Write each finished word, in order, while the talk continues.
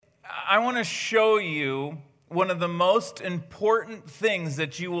I want to show you one of the most important things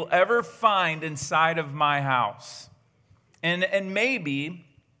that you will ever find inside of my house. And maybe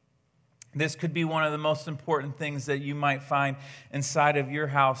this could be one of the most important things that you might find inside of your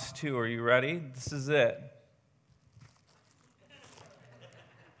house too. Are you ready? This is it.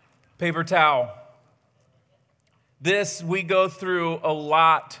 Paper towel. We go through a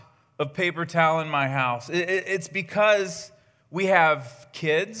lot of paper towel in my house. It's because we have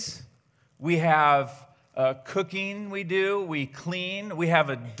kids, we have cooking we clean, we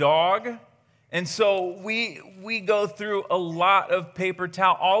have a dog. And so we go through a lot of paper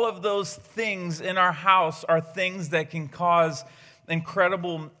towel. All of those things in our house are things that can cause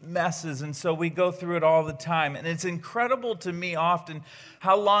incredible messes. And so we go through it all the time. And it's incredible to me often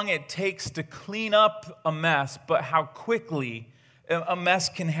how long it takes to clean up a mess, but how quickly a mess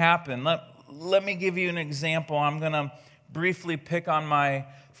can happen. Let me give you an example. I'm going to briefly pick on my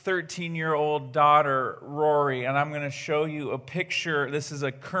 13-year-old daughter, Rory, and I'm going to show you a picture. This is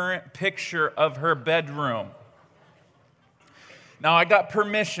a current picture of her bedroom. Now, I got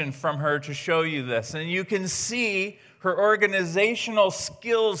permission from her to show you this, and you can see her organizational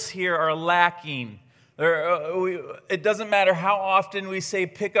skills here are lacking. It doesn't matter how often we say,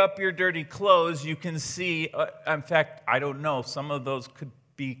 pick up your dirty clothes, you can see, in fact, I don't know, some of those could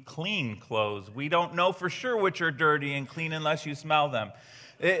be clean clothes. We don't know for sure which are dirty and clean unless you smell them.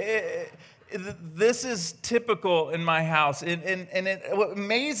 This is typical in my house, what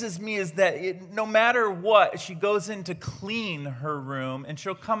amazes me is that no matter what, she goes in to clean her room, and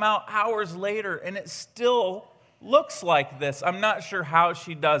she'll come out hours later, and it still looks like this. I'm not sure how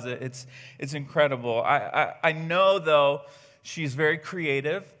she does it. It's incredible. I know, though, she's very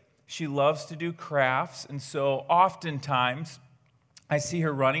creative. She loves to do crafts, and so oftentimes I see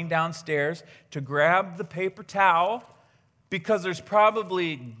her running downstairs to grab the paper towel, because there's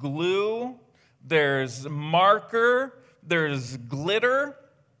probably glue, there's marker, there's glitter,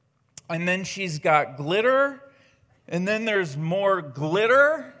 and then she's got glitter, and then there's more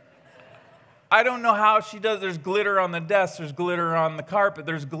glitter. I don't know how she does. There's glitter on the desk, there's glitter on the carpet,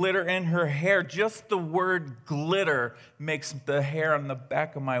 there's glitter in her hair. Just the word glitter makes the hair on the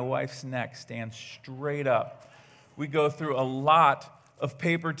back of my wife's neck stand straight up. We go through a lot of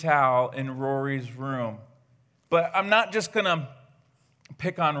paper towel in Rory's room. But I'm not just going to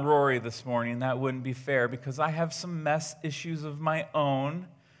pick on Rory this morning. That wouldn't be fair, because I have some mess issues of my own.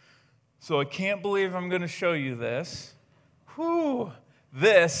 So I can't believe I'm going to show you this. Whew.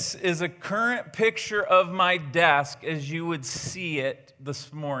 This is a current picture of my desk as you would see it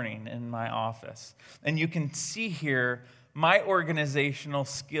this morning in my office. And you can see here my organizational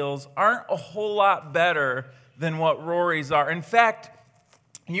skills aren't a whole lot better than what Rory's are. In fact,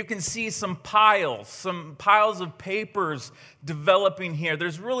 you can see some piles of papers developing here.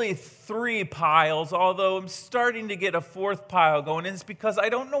 There's really 3 piles, although I'm starting to get a 4th pile going. And it's because I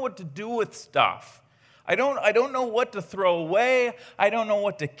don't know what to do with stuff. I don't know what to throw away. I don't know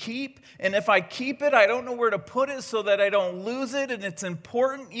what to keep. And if I keep it, I don't know where to put it so that I don't lose it. And it's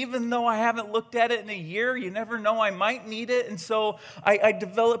important, even though I haven't looked at it in a year. You never know, I might need it. And so I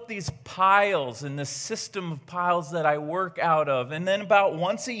develop these piles and this system of piles that I work out of. And then about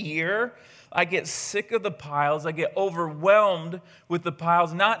once a year, I get sick of the piles. I get overwhelmed with the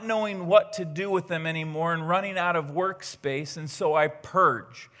piles, not knowing what to do with them anymore and running out of workspace. And so I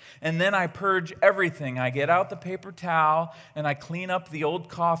purge. And then I purge everything. I get out the paper towel and I clean up the old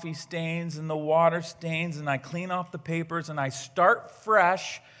coffee stains and the water stains, and I clean off the papers, and I start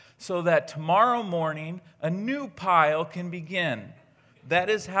fresh so that tomorrow morning a new pile can begin. That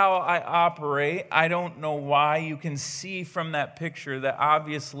is how I operate. I don't know why. You can see from that picture that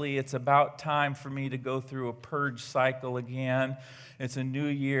obviously it's about time for me to go through a purge cycle again. It's a new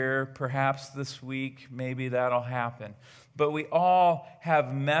year. Perhaps this week, maybe that'll happen. But we all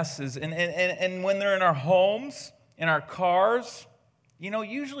have messes. And when they're in our homes, in our cars,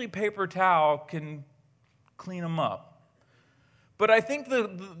 usually paper towel can clean them up. But I think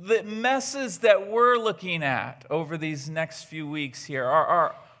the messes that we're looking at over these next few weeks here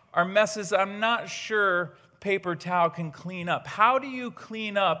are messes I'm not sure paper towel can clean up. How do you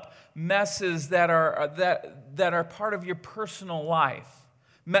clean up messes that are part of your personal life?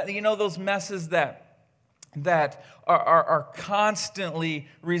 Those messes that are constantly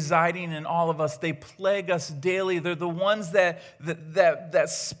residing in all of us. They plague us daily. They're the ones that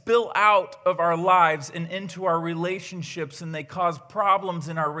spill out of our lives and into our relationships, and they cause problems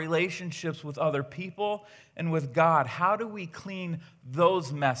in our relationships with other people and with God. How do we clean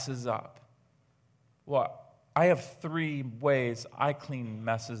those messes up? Well, I have 3 ways I clean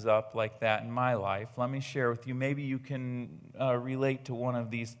messes up like that in my life. Let me share with you. Maybe you can relate to one of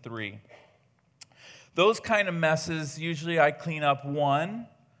these 3. Those kind of messes, usually I clean up, 1,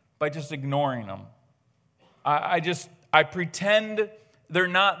 by just ignoring them. I pretend they're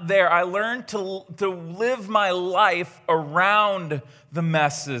not there. I learned to live my life around the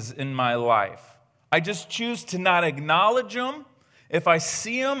messes in my life. I just choose to not acknowledge them. If I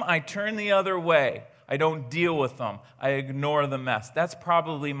see them, I turn the other way. I don't deal with them. I ignore the mess. That's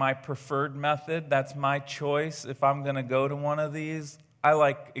probably my preferred method. That's my choice. If I'm going to go to one of these, I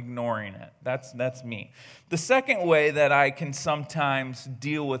like ignoring it. That's me. The second way that I can sometimes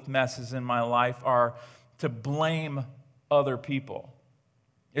deal with messes in my life are to blame other people.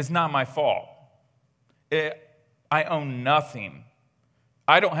 It's not my fault. I own nothing.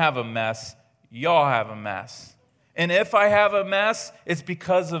 I don't have a mess. Y'all have a mess. And if I have a mess, it's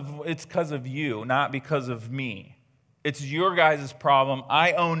because of you, not because of me. It's your guys' problem.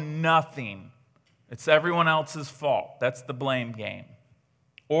 I own nothing. It's everyone else's fault. That's the blame game.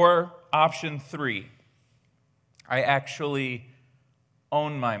 Or option 3, I actually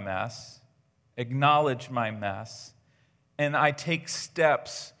own my mess, acknowledge my mess, and I take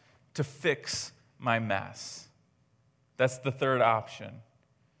steps to fix my mess. That's the third option.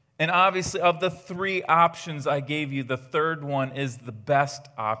 And obviously, of the 3 options I gave you, the third one is the best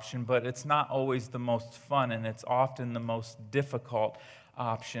option, but it's not always the most fun, and it's often the most difficult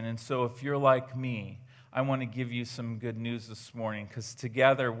option. And so if you're like me, I want to give you some good news this morning, because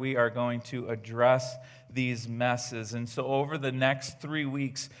together we are going to address these messes. And so over the next 3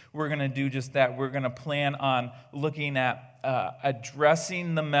 weeks, we're going to do just that. We're going to plan on looking at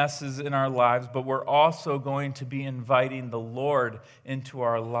addressing the messes in our lives, but we're also going to be inviting the Lord into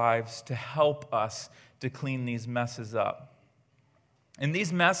our lives to help us to clean these messes up. And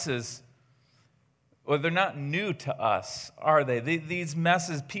these messes, well, they're not new to us, are they? These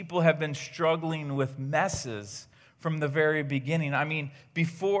messes, people have been struggling with messes from the very beginning. I mean,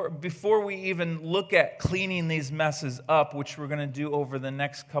 before we even look at cleaning these messes up, which we're going to do over the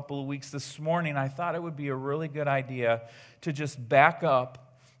next couple of weeks, this morning, I thought it would be a really good idea to just back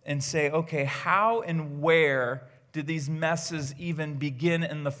up and say, okay, how and where did these messes even begin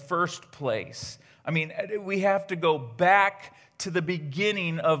in the first place? I mean, we have to go back to the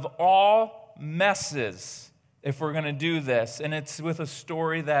beginning of all messes if we're going to do this. And it's with a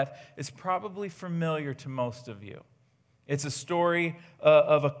story that is probably familiar to most of you. It's a story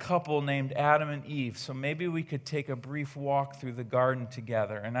of a couple named Adam and Eve. So maybe we could take a brief walk through the garden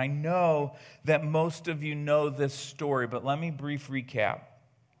together. And I know that most of you know this story, but let me brief recap.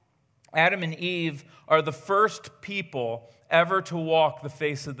 Adam and Eve are the first people ever to walk the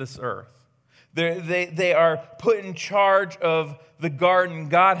face of this earth. They are put in charge of the garden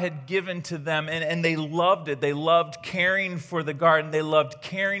God had given to them, and they loved it. They loved caring for the garden. They loved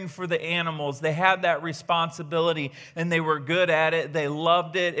caring for the animals. They had that responsibility, and they were good at it. They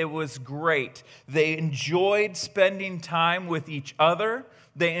loved it. It was great. They enjoyed spending time with each other.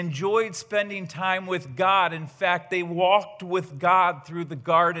 They enjoyed spending time with God. In fact, they walked with God through the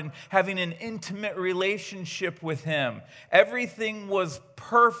garden, having an intimate relationship with Him. Everything was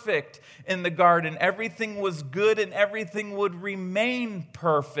perfect in the garden. Everything was good, and everything would remain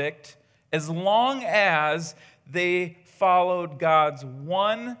perfect as long as they followed God's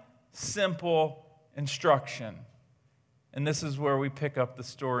one simple instruction. And this is where we pick up the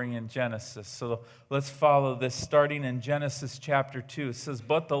story in Genesis. So let's follow this, starting in Genesis chapter 2. It says,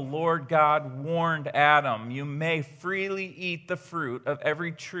 "But the Lord God warned Adam, 'You may freely eat the fruit of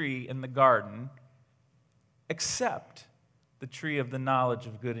every tree in the garden, except the tree of the knowledge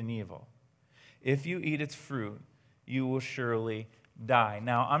of good and evil. If you eat its fruit, you will surely die.'"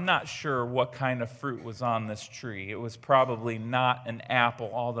 Now, I'm not sure what kind of fruit was on this tree. It was probably not an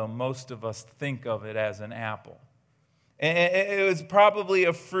apple, although most of us think of it as an apple. It was probably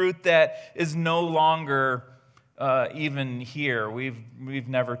a fruit that is no longer even here. We've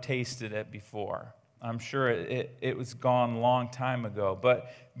never tasted it before. I'm sure it was gone a long time ago.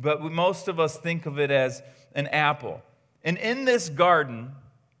 But most of us think of it as an apple. And in this garden,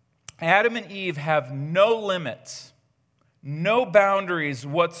 Adam and Eve have no limits, no boundaries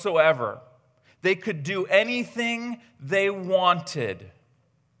whatsoever. They could do anything they wanted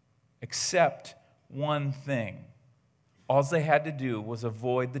except one thing. All they had to do was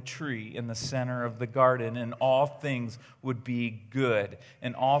avoid the tree in the center of the garden, and all things would be good.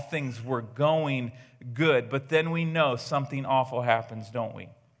 And all things were going good. But then we know something awful happens, don't we?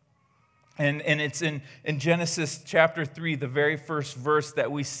 And it's in Genesis chapter 3, the very first verse,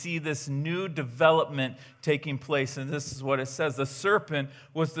 that we see this new development taking place. And this is what it says. The serpent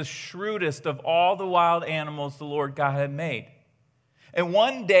was the shrewdest of all the wild animals the Lord God had made. And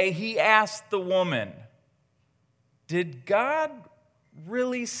one day he asked the woman, "Did God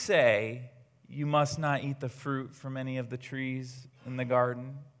really say you must not eat the fruit from any of the trees in the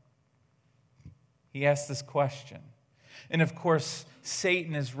garden?" He asked this question. And of course,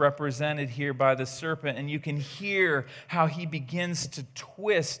 Satan is represented here by the serpent, and you can hear how he begins to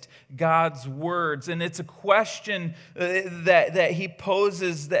twist God's words. And it's a question that he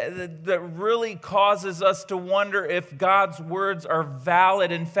poses that really causes us to wonder if God's words are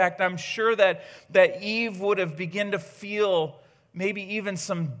valid. In fact, I'm sure that Eve would have begun to feel maybe even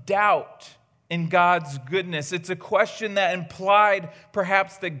some doubt in God's goodness. It's a question that implied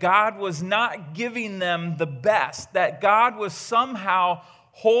perhaps that God was not giving them the best, that God was somehow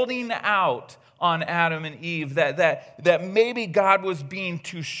holding out on Adam and Eve, that maybe God was being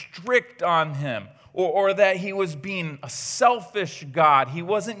too strict on him, or that he was being a selfish God. He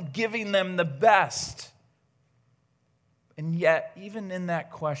wasn't giving them the best. And yet, even in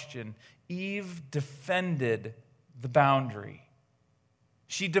that question, Eve defended the boundary.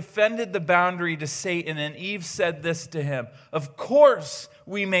 She defended the boundary to Satan, and Eve said this to him, "Of course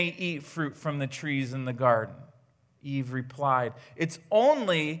we may eat fruit from the trees in the garden." Eve replied, "It's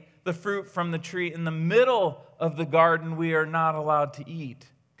only the fruit from the tree in the middle of the garden we are not allowed to eat.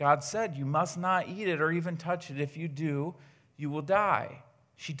 God said you must not eat it or even touch it. If you do, you will die."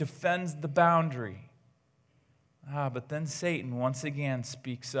 She defends the boundary. But then Satan once again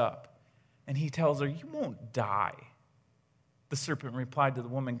speaks up, and he tells her, "You won't die." The serpent replied to the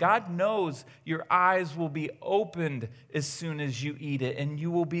woman, "God knows your eyes will be opened as soon as you eat it, and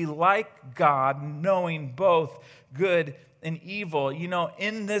you will be like God, knowing both good and evil." You know,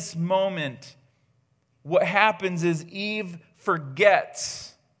 in this moment, what happens is Eve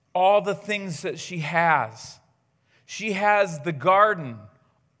forgets all the things that she has. She has the garden,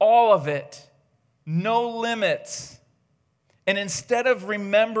 all of it, no limits. And instead of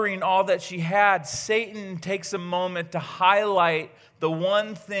remembering all that she had, Satan takes a moment to highlight the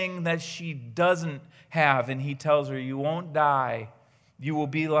one thing that she doesn't have. And he tells her, "You won't die. You will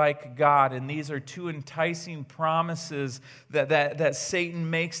be like God." And these are two enticing promises that Satan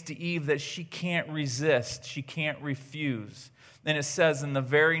makes to Eve that she can't resist. She can't refuse. And it says in the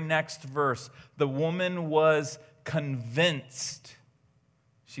very next verse, the woman was convinced.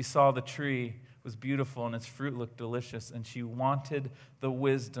 She saw the tree was beautiful and its fruit looked delicious, and she wanted the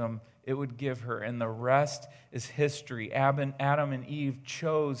wisdom it would give her. And the rest is history. Adam and Eve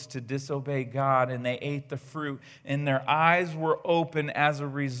chose to disobey God, and they ate the fruit, and their eyes were open as a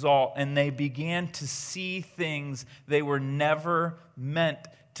result, and they began to see things they were never meant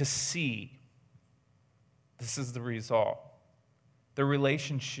to see. This is the result. The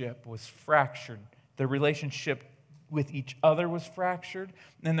relationship was fractured. The relationship with each other was fractured,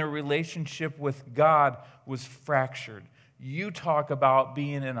 and their relationship with God was fractured. You talk about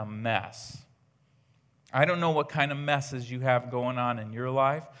being in a mess. I don't know what kind of messes you have going on in your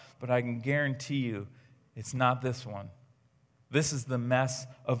life, but I can guarantee you it's not this one. This is the mess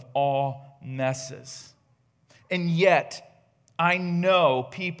of all messes. And yet, I know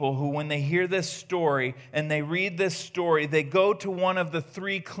people who, when they hear this story and they read this story, they go to one of the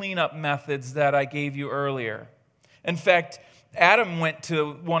 3 cleanup methods that I gave you earlier. In fact, Adam went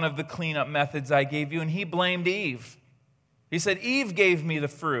to one of the cleanup methods I gave you, and he blamed Eve. He said, "Eve gave me the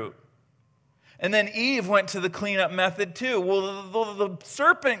fruit." And then Eve went to the cleanup method too. "Well, the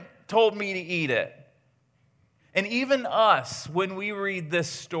serpent told me to eat it." And even us, when we read this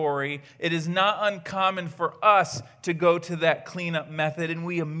story, it is not uncommon for us to go to that cleanup method, and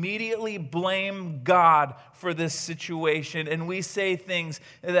we immediately blame God for this situation. And we say things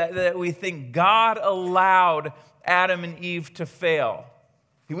that we think God allowed Adam and Eve to fail.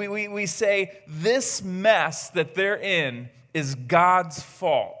 We say this mess that they're in is God's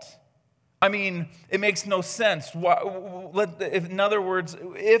fault. I mean, it makes no sense. In other words,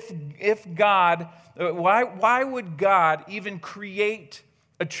 if God, why would God even create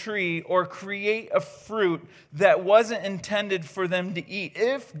a tree or create a fruit that wasn't intended for them to eat?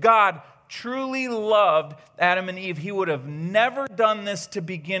 If God truly loved Adam and Eve, he would have never done this to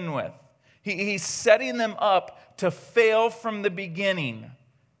begin with. He's setting them up to fail from the beginning.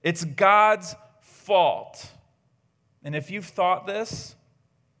 It's God's fault. And if you've thought this,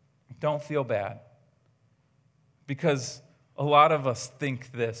 don't feel bad. Because a lot of us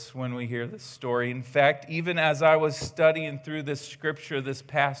think this when we hear this story. In fact, even as I was studying through this scripture this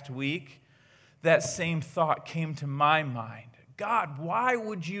past week, that same thought came to my mind. God, why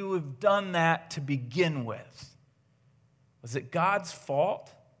would you have done that to begin with? Was it God's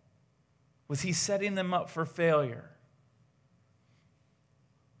fault? Was he setting them up for failure?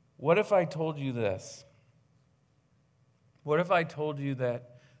 What if I told you this? What if I told you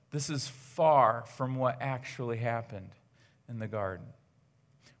that this is far from what actually happened in the garden?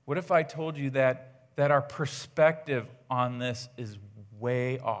 What if I told you that our perspective on this is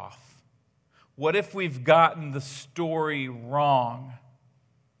way off? What if we've gotten the story wrong?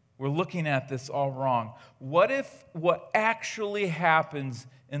 We're looking at this all wrong. What if what actually happens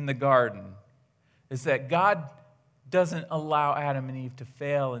in the garden is that God doesn't allow Adam and Eve to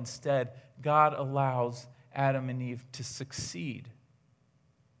fail? Instead, God allows Adam and Eve to succeed.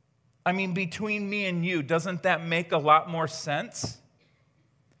 I mean, between me and you, doesn't that make a lot more sense?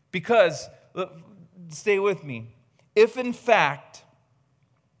 Because, stay with me, if in fact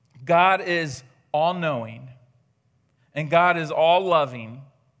God is all-knowing, and God is all-loving,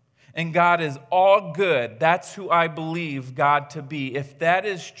 and God is all good, that's who I believe God to be. If that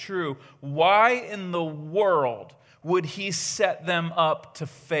is true, why in the world would he set them up to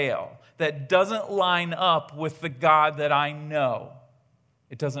fail? That doesn't line up with the God that I know.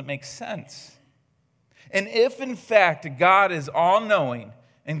 It doesn't make sense. And if in fact God is all-knowing,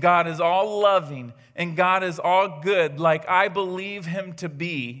 and God is all-loving, and God is all good, like I believe him to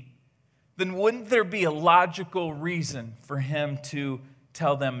be, then wouldn't there be a logical reason for him to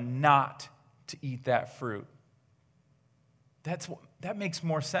tell them not to eat that fruit? That makes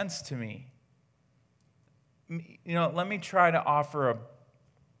more sense to me. Let me try to offer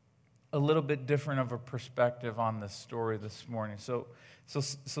a little bit different of a perspective on this story this morning. So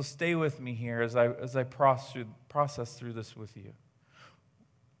stay with me here as I process through this with you.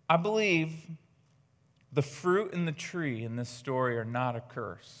 I believe the fruit and the tree in this story are not a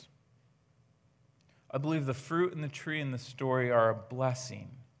curse. I believe the fruit and the tree in the story are a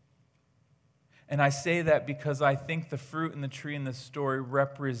blessing. And I say that because I think the fruit and the tree in this story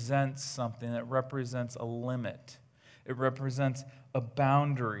represents something. It represents a limit. It represents a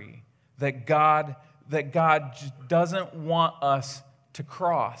boundary that God doesn't want us to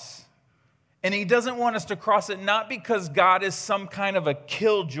cross. And he doesn't want us to cross it not because God is some kind of a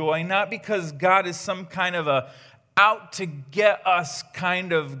killjoy, not because God is some kind of a out to get us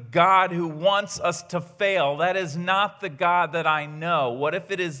kind of God who wants us to fail. That is not the God that I know. What if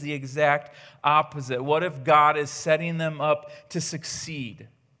it is the exact opposite? What if God is setting them up to succeed?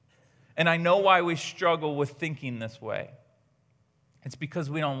 And I know why we struggle with thinking this way. It's because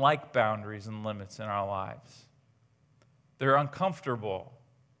we don't like boundaries and limits in our lives. They're uncomfortable.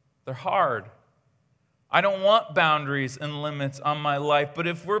 They're hard. I don't want boundaries and limits on my life, but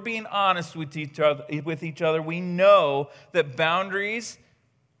if we're being honest with each other, we know that boundaries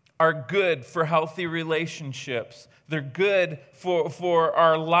are good for healthy relationships. They're good for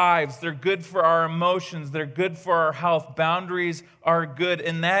our lives. They're good for our emotions. They're good for our health. Boundaries are good,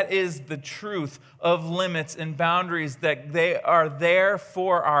 and that is the truth of limits and boundaries, that they are there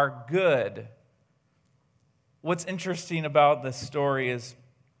for our good. What's interesting about this story is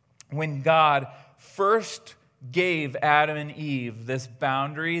when God first gave Adam and Eve this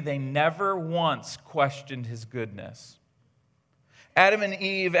boundary, they never once questioned his goodness. Adam and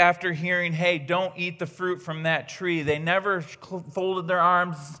Eve, after hearing, hey, don't eat the fruit from that tree, they never folded their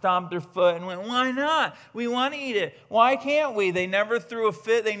arms, stomped their foot, and went, why not? We want to eat it. Why can't we? They never threw a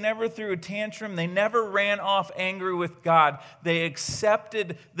fit. They never threw a tantrum. They never ran off angry with God. They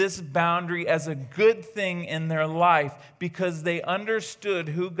accepted this boundary as a good thing in their life because they understood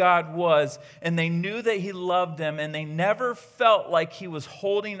who God was, and they knew that he loved them, and they never felt like he was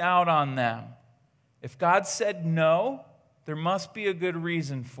holding out on them. If God said no, there must be a good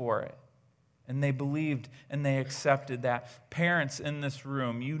reason for it. And they believed and they accepted that. Parents in this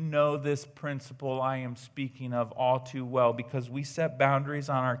room, you know this principle I am speaking of all too well, because we set boundaries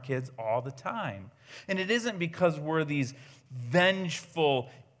on our kids all the time. And it isn't because we're these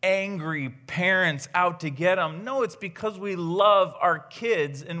vengeful, angry parents out to get them. No, it's because we love our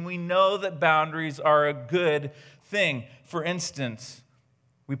kids and we know that boundaries are a good thing. For instance,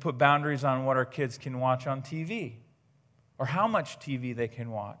 we put boundaries on what our kids can watch on TV, or how much TV they can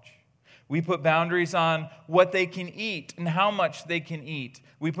watch. We put boundaries on what they can eat and how much they can eat.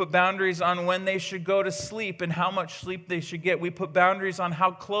 We put boundaries on when they should go to sleep and how much sleep they should get. We put boundaries on how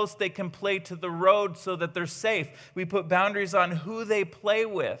close they can play to the road so that they're safe. We put boundaries on who they play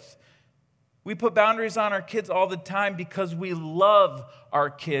with. We put boundaries on our kids all the time because we love our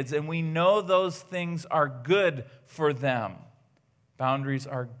kids and we know those things are good for them. Boundaries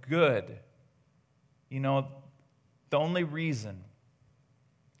are good. You know, the only reason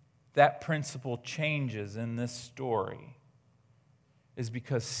that principle changes in this story is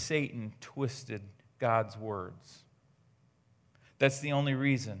because Satan twisted God's words. That's the only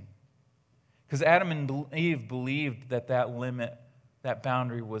reason. Because Adam and Eve believed that that limit, that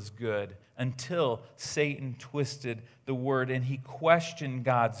boundary was good until Satan twisted the word and he questioned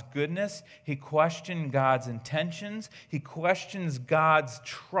God's goodness. He questioned God's intentions. He questions God's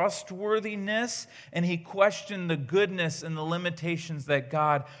trustworthiness. And he questioned the goodness and the limitations that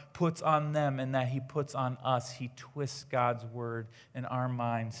God puts on them and that he puts on us. He twists God's word in our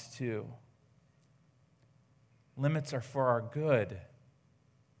minds too. Limits are for our good.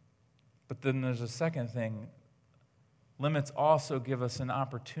 But then there's a second thing. Limits also give us an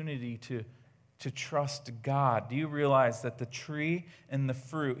opportunity to trust God. Do you realize that the tree and the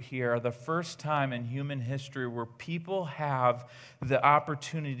fruit here are the first time in human history where people have the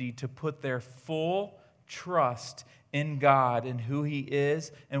opportunity to put their full trust in God and who He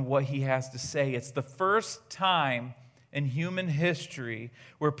is and what He has to say? It's the first time in human history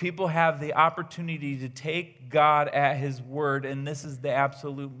where people have the opportunity to take God at His word, and this is the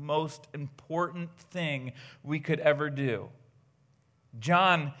absolute most important thing we could ever do.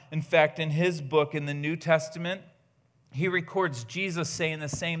 John, in fact, in his book in the New Testament, he records Jesus saying the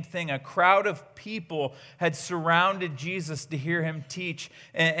same thing. A crowd of people had surrounded Jesus to hear him teach.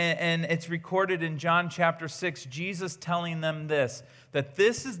 And it's recorded in John chapter 6, Jesus telling them this, that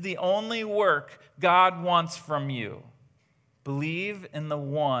this is the only work God wants from you. Believe in the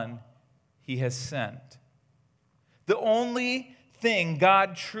one He has sent. The only thing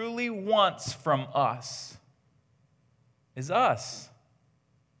God truly wants from us is us.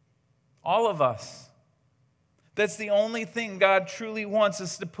 All of us. That's the only thing God truly wants,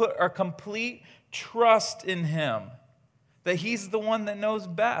 is to put our complete trust in Him. That He's the one that knows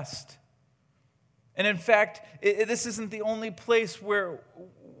best. And in fact, this isn't the only place where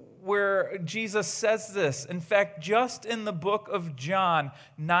Jesus says this. In fact, just in the book of John,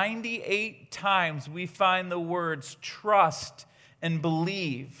 98 times we find the words trust and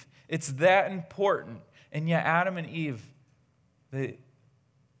believe. It's that important. And yet Adam and Eve, they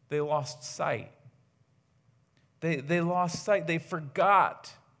lost sight. They lost sight. They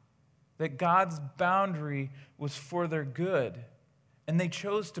forgot that God's boundary was for their good. And they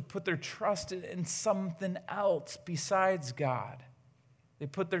chose to put their trust in something else besides God. They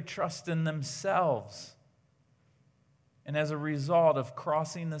put their trust in themselves. And as a result of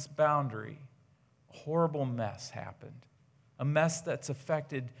crossing this boundary, a horrible mess happened. A mess that's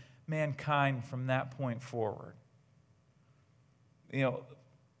affected mankind from that point forward. You know,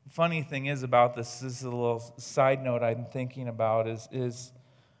 funny thing is about this is a little side note I'm thinking about is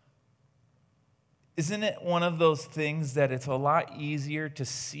isn't it one of those things that it's a lot easier to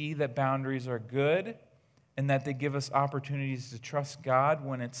see that boundaries are good and that they give us opportunities to trust God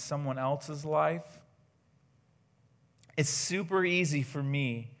when it's someone else's life? It's super easy for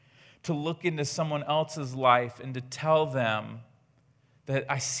me to look into someone else's life and to tell them that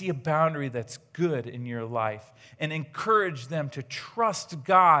I see a boundary that's good in your life and encourage them to trust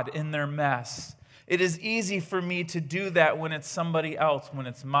God in their mess. It is easy for me to do that when it's somebody else. When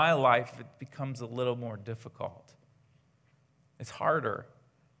it's my life, it becomes a little more difficult. It's harder.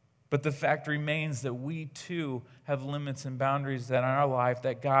 But the fact remains that we too have limits and boundaries that in our life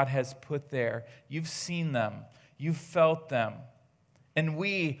that God has put there. You've seen them. You've felt them. And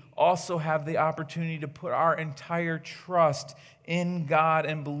we also have the opportunity to put our entire trust in God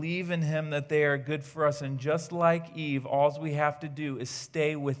and believe in Him that they are good for us. And just like Eve, all we have to do is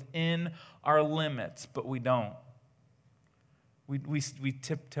stay within our limits, but we don't. We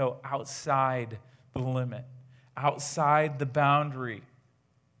tiptoe outside the limit, outside the boundary.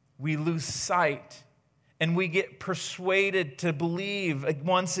 We lose sight, and we get persuaded to believe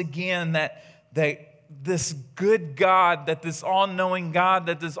once again that this good God, that this all-knowing God,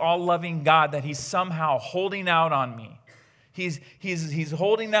 that this all-loving God, that He's somehow holding out on me. He's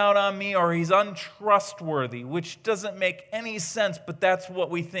holding out on me, or He's untrustworthy, which doesn't make any sense, but that's what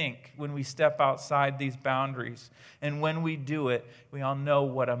we think when we step outside these boundaries. And when we do it, we all know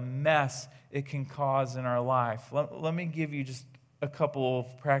what a mess it can cause in our life. Let me give you just a couple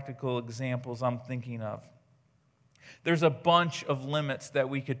of practical examples I'm thinking of. There's a bunch of limits that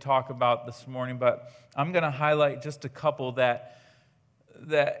we could talk about this morning, but I'm going to highlight just a couple that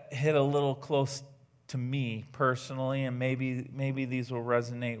hit a little close to me personally, and maybe these will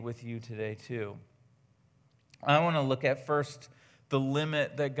resonate with you today too. I want to look at first the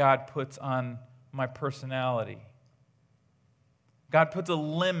limit that God puts on my personality. God puts a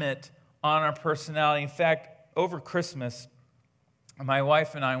limit on our personality. In fact, over Christmas, my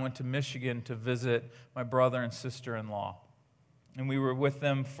wife and I went to Michigan to visit my brother and sister-in-law. and we were with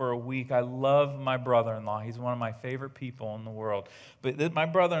them for a week. I love my brother-in-law. He's one of my favorite people in the world. But my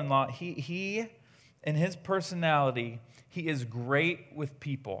brother-in-law, he in his personality, he is great with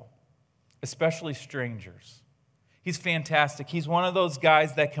people, especially strangers. He's fantastic. He's one of those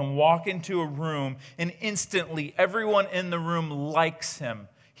guys that can walk into a room and instantly everyone in the room likes him.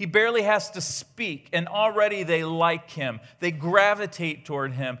 He barely has to speak, and already they like him. They gravitate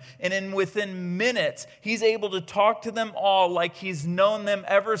toward him. And within minutes, he's able to talk to them all like he's known them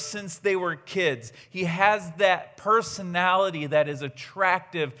ever since they were kids. He has that personality that is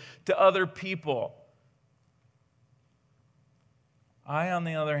attractive to other people. I, on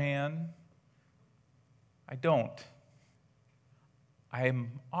the other hand, I don't. I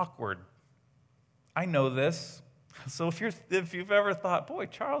am awkward. I know this. So if you've ever thought, boy,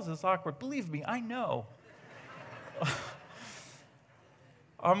 Charles is awkward, believe me, I know.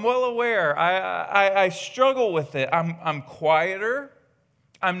 I'm well aware. I struggle with it. I'm quieter.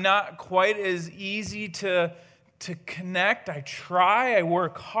 I'm not quite as easy to connect. I try. I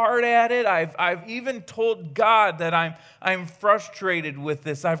work hard at it. I've even told God that I'm frustrated with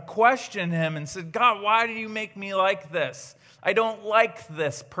this. I've questioned him and said, God, why do you make me like this? I don't like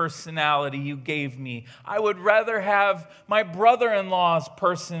this personality you gave me. I would rather have my brother-in-law's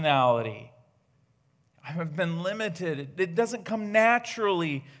personality. I have been limited. It doesn't come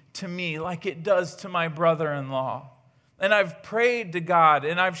naturally to me like it does to my brother-in-law. And I've prayed to God,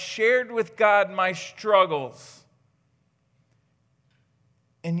 and I've shared with God my struggles.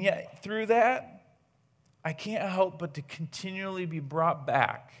 And yet, through that, I can't help but to continually be brought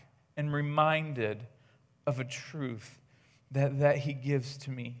back and reminded of a truth that he gives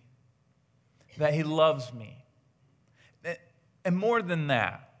to me, that he loves me. And more than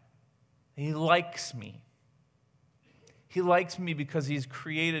that, he likes me. He likes me because he's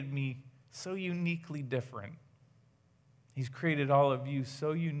created me so uniquely different. He's created all of you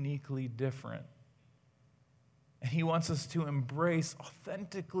so uniquely different. And he wants us to embrace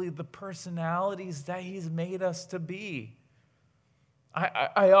authentically the personalities that he's made us to be.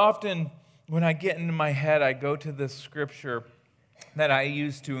 I often, when I get into my head, I go to this scripture that I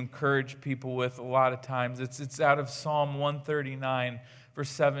use to encourage people with a lot of times. It's out of Psalm 139, verse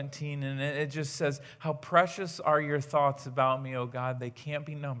 17, and it just says, how precious are your thoughts about me, O God. They can't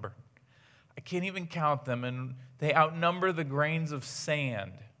be numbered. I can't even count them, and they outnumber the grains of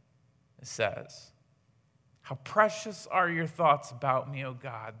sand, it says. How precious are your thoughts about me, O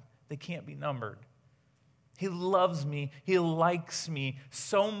God. They can't be numbered. He loves me. He likes me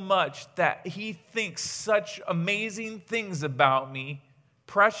so much that he thinks such amazing things about me,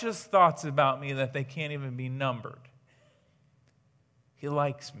 precious thoughts about me that they can't even be numbered. He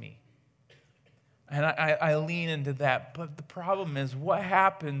likes me. And I lean into that. But the problem is, what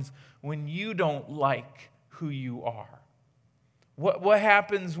happens when you don't like who you are? What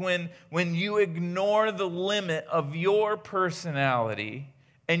happens when you ignore the limit of your personality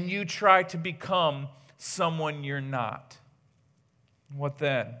and you try to become someone you're not? What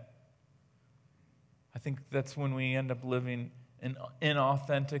then? I think that's when we end up living an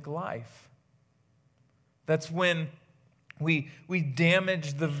inauthentic life. That's when we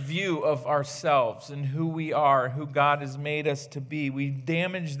damage the view of ourselves and who we are, who God has made us to be. We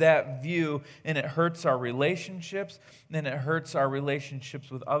damage that view, and it hurts our relationships, and it hurts our relationships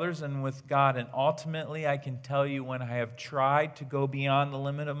with others and with God. And ultimately, I can tell you, when I have tried to go beyond the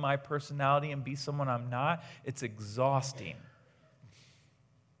limit of my personality and be someone I'm not, it's exhausting.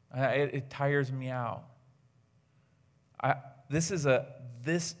 It tires me out. This is a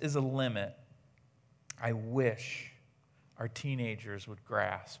limit I wish our teenagers would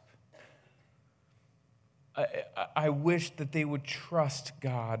grasp. I wish that they would trust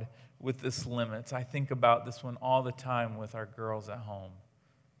God with this limit. I think about this one all the time with our girls at home.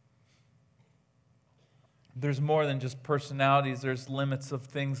 There's more than just personalities. There's limits of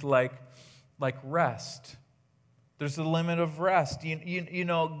things like rest. There's the limit of rest. You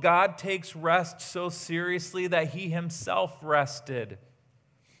know, God takes rest so seriously that he himself rested.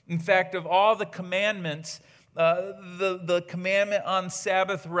 In fact, of all the commandments, the commandment on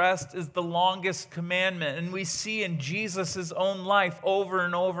Sabbath rest is the longest commandment. And we see in Jesus' own life over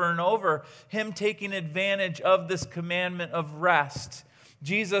and over and over him taking advantage of this commandment of rest.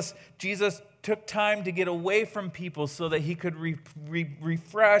 Jesus took time to get away from people so that he could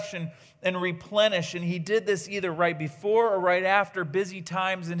refresh and replenish. And he did this either right before or right after busy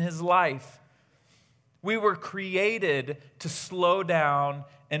times in his life. We were created to slow down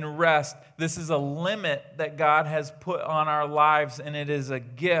and rest. This is a limit that God has put on our lives, and it is a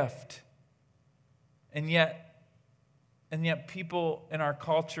gift. And yet people in our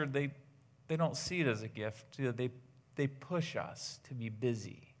culture, they don't see it as a gift. they push us to be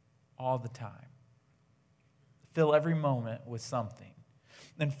busy all the time. Fill every moment with something.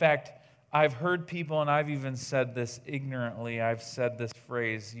 In fact, I've heard people, and I've even said this ignorantly, I've said this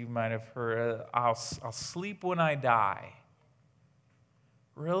phrase, you might have heard, I'll sleep when I die.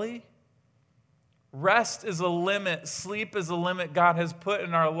 Really? Rest is a limit. Sleep is a limit God has put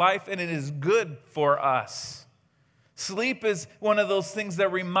in our life, and it is good for us. Sleep is one of those things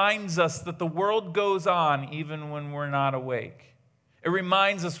that reminds us that the world goes on even when we're not awake. It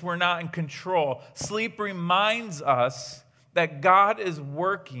reminds us we're not in control. Sleep reminds us that God is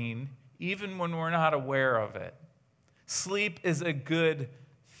working even when we're not aware of it. Sleep is a good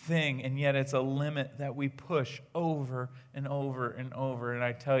thing, and yet it's a limit that we push over and over and over. And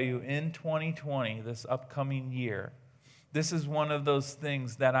I tell you, in 2020, this upcoming year, this is one of those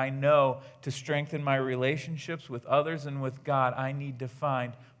things that I know to strengthen my relationships with others and with God, I need to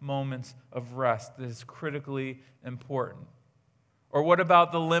find moments of rest that is critically important. Or what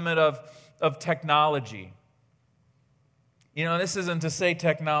about the limit of technology? You know, this isn't to say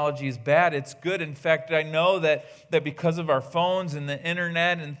technology is bad. It's good. In fact, I know that because of our phones and the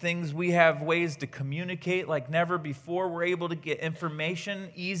internet and things, we have ways to communicate like never before. We're able to get information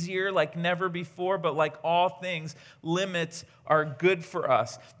easier like never before. But like all things, limits are good for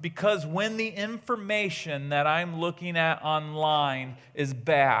us. Because when the information that I'm looking at online is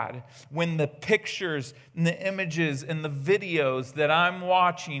bad, when the pictures and the images and the videos that I'm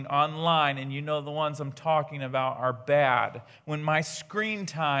watching online, and you know the ones I'm talking about, are bad, when my screen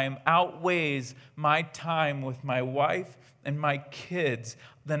time outweighs my time with my wife and my kids,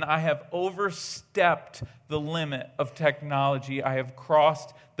 then I have overstepped the limit of technology. I have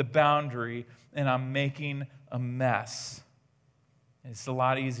crossed the boundary, and I'm making a mess. It's a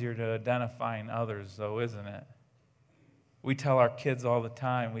lot easier to identify in others, though, isn't it? We tell our kids all the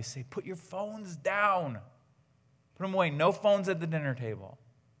time, we say, put your phones down. Put them away. No phones at the dinner table.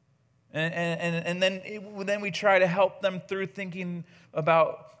 And then we try to help them through thinking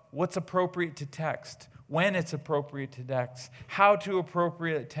about what's appropriate to text, when it's appropriate to text, how to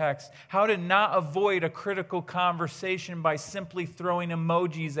appropriate text, how to not avoid a critical conversation by simply throwing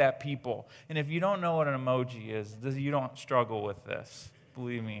emojis at people. And if you don't know what an emoji is, you don't struggle with this,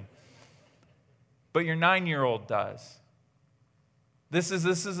 believe me. But your 9-year-old does.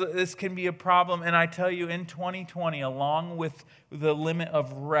 This can be a problem, and I tell you, in 2020, along with the limit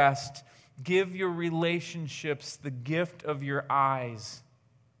of rest, give your relationships the gift of your eyes.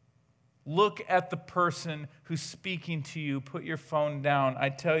 Look at the person who's speaking to you. Put your phone down. I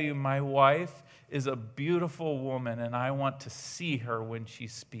tell you, my wife is a beautiful woman, and I want to see her when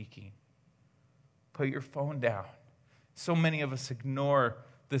she's speaking. Put your phone down. So many of us ignore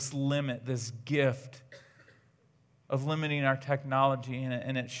this limit, this gift of limiting our technology,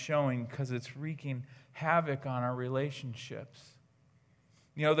 and it's showing because it's wreaking havoc on our relationships.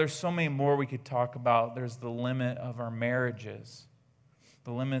 You know, there's so many more we could talk about. There's the limit of our marriages,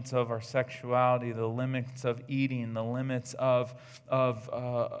 the limits of our sexuality, the limits of eating, the limits of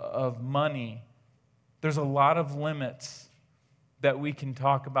money. There's a lot of limits that we can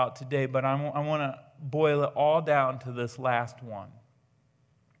talk about today, but I want to boil it all down to this last one.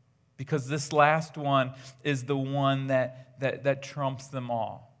 Because this last one is the one that trumps them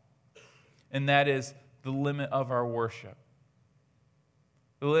all. And that is the limit of our worship.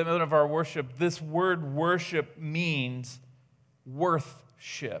 The limit of our worship. This word worship means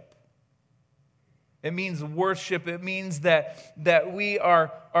worthship. It means worship. It means that we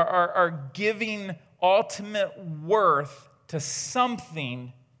are giving ultimate worth to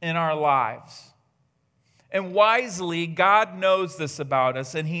something in our lives. And wisely, God knows this about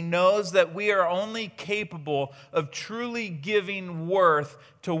us, and He knows that we are only capable of truly giving worth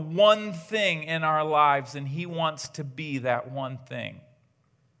to one thing in our lives, and He wants to be that one thing.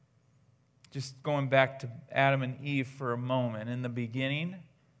 Just going back to Adam and Eve for a moment. In the beginning,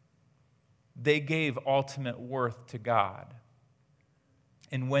 they gave ultimate worth to God.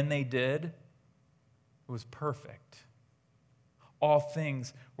 And when they did, it was perfect. All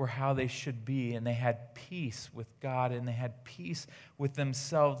things were how they should be, and they had peace with God, and they had peace with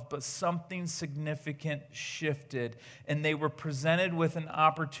themselves. But something significant shifted, and they were presented with an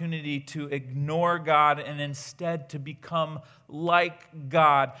opportunity to ignore God and instead to become like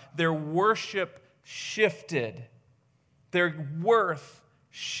God. Their worship shifted. Their worth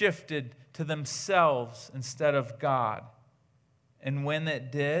shifted to themselves instead of God. And when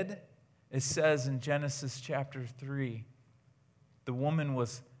it did, it says in Genesis chapter 3, the woman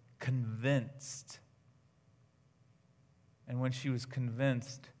was convinced. And when she was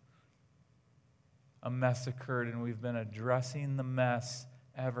convinced, a mess occurred, and we've been addressing the mess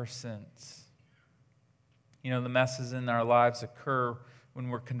ever since. You know, the messes in our lives occur when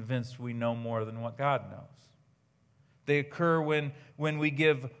we're convinced we know more than what God knows. They occur when we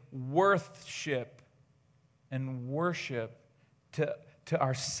give worship and worship to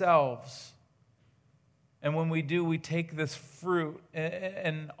ourselves. And when we do, we take this fruit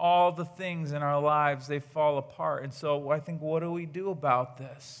and all the things in our lives, they fall apart. And so I think, what do we do about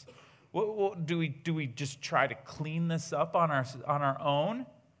this? Do we just try to clean this up on our own?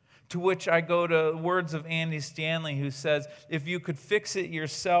 To which I go to words of Andy Stanley, who says, if you could fix it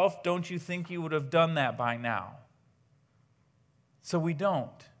yourself, don't you think you would have done that by now? So we don't.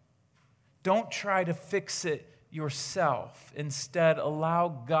 Don't try to fix it yourself. Instead, allow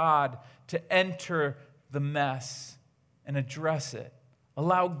God to enter the mess and address it.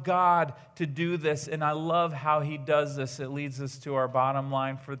 Allow God to do this, and I love how he does this. It leads us to our bottom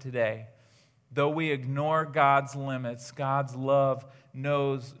line for today. Though we ignore God's limits, God's love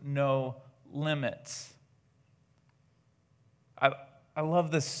knows no limits. I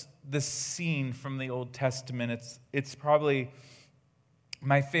love this scene from the Old Testament. It's probably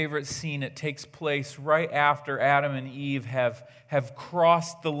my favorite scene. It takes place right after Adam and Eve have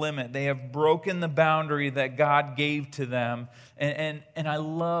crossed the limit. They have broken the boundary that God gave to them. And I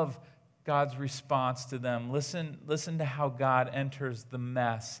love God's response to them. Listen to how God enters the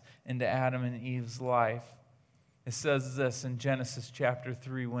mess into Adam and Eve's life. It says this in Genesis chapter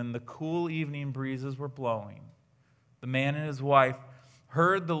 3, when the cool evening breezes were blowing, the man and his wife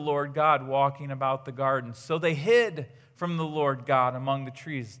heard the Lord God walking about the garden. So they hid from the Lord God among the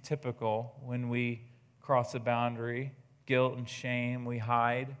trees. Typical when we cross a boundary, guilt and shame, we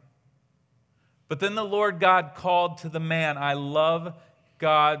hide. But then the Lord God called to the man. I love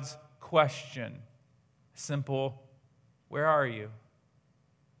God's question. Simple, where are you?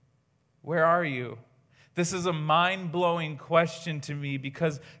 Where are you? This is a mind-blowing question to me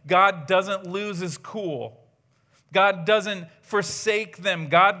because God doesn't lose his cool. God doesn't forsake them.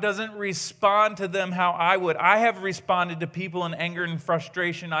 God doesn't respond to them how I would. I have responded to people in anger and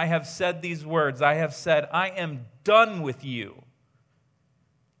frustration. I have said these words. I have said, I am done with you.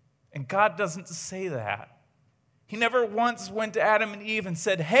 And God doesn't say that. He never once went to Adam and Eve and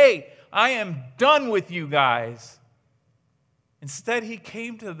said, hey, I am done with you guys. Instead, he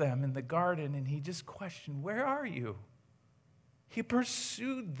came to them in the garden and he just questioned, where are you? He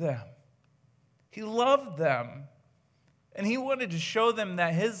pursued them. He loved them. And he wanted to show them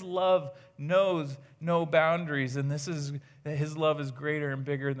that his love knows no boundaries. And that his love is greater and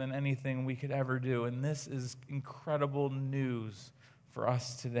bigger than anything we could ever do. And this is incredible news for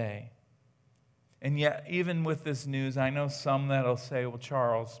us today. And yet, even with this news, I know some that'll say, well,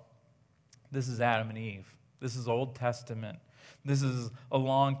 Charles, this is Adam and Eve. This is Old Testament. This is a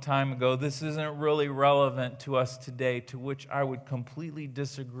long time ago. This isn't really relevant to us today, to which I would completely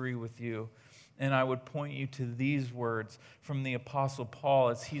disagree with you. And I would point you to these words from the Apostle Paul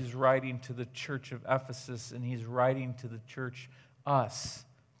as he's writing to the church of Ephesus, and he's writing to the church, us,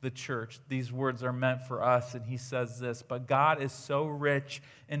 the church. These words are meant for us, and he says this, but God is so rich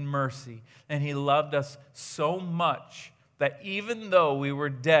in mercy, and he loved us so much that even though we were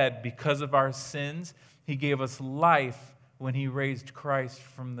dead because of our sins, he gave us life when he raised Christ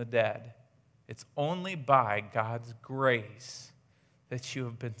from the dead. It's only by God's grace that you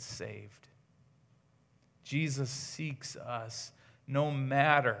have been saved. Jesus seeks us no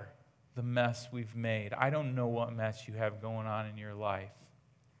matter the mess we've made. I don't know what mess you have going on in your life.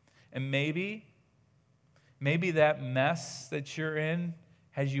 And maybe that mess that you're in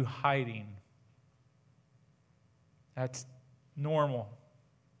has you hiding. That's normal.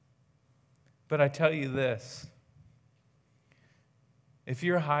 But I tell you this, if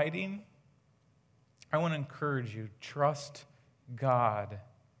you're hiding, I want to encourage you, trust God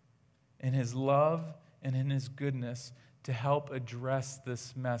in his love and in his goodness to help address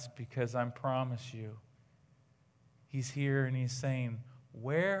this mess, because I promise you, he's here and he's saying,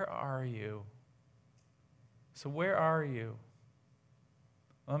 where are you? So where are you?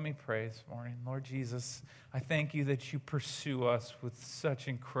 Let me pray this morning. Lord Jesus, I thank you that you pursue us with such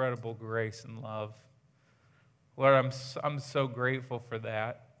incredible grace and love. Lord, I'm so grateful for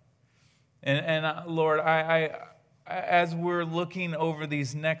that. And Lord, I as we're looking over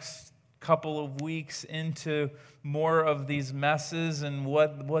these next couple of weeks into more of these messes and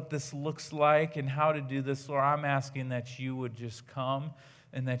what this looks like and how to do this, Lord, I'm asking that you would just come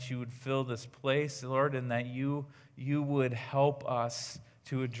and that you would fill this place, Lord, and that you would help us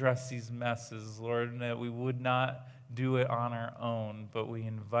to address these messes, Lord, and that we would not do it on our own, but we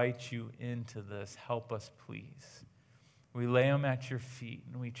invite you into this. Help us, please. We lay them at your feet,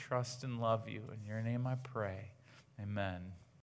 and we trust and love you. In your name I pray. Amen.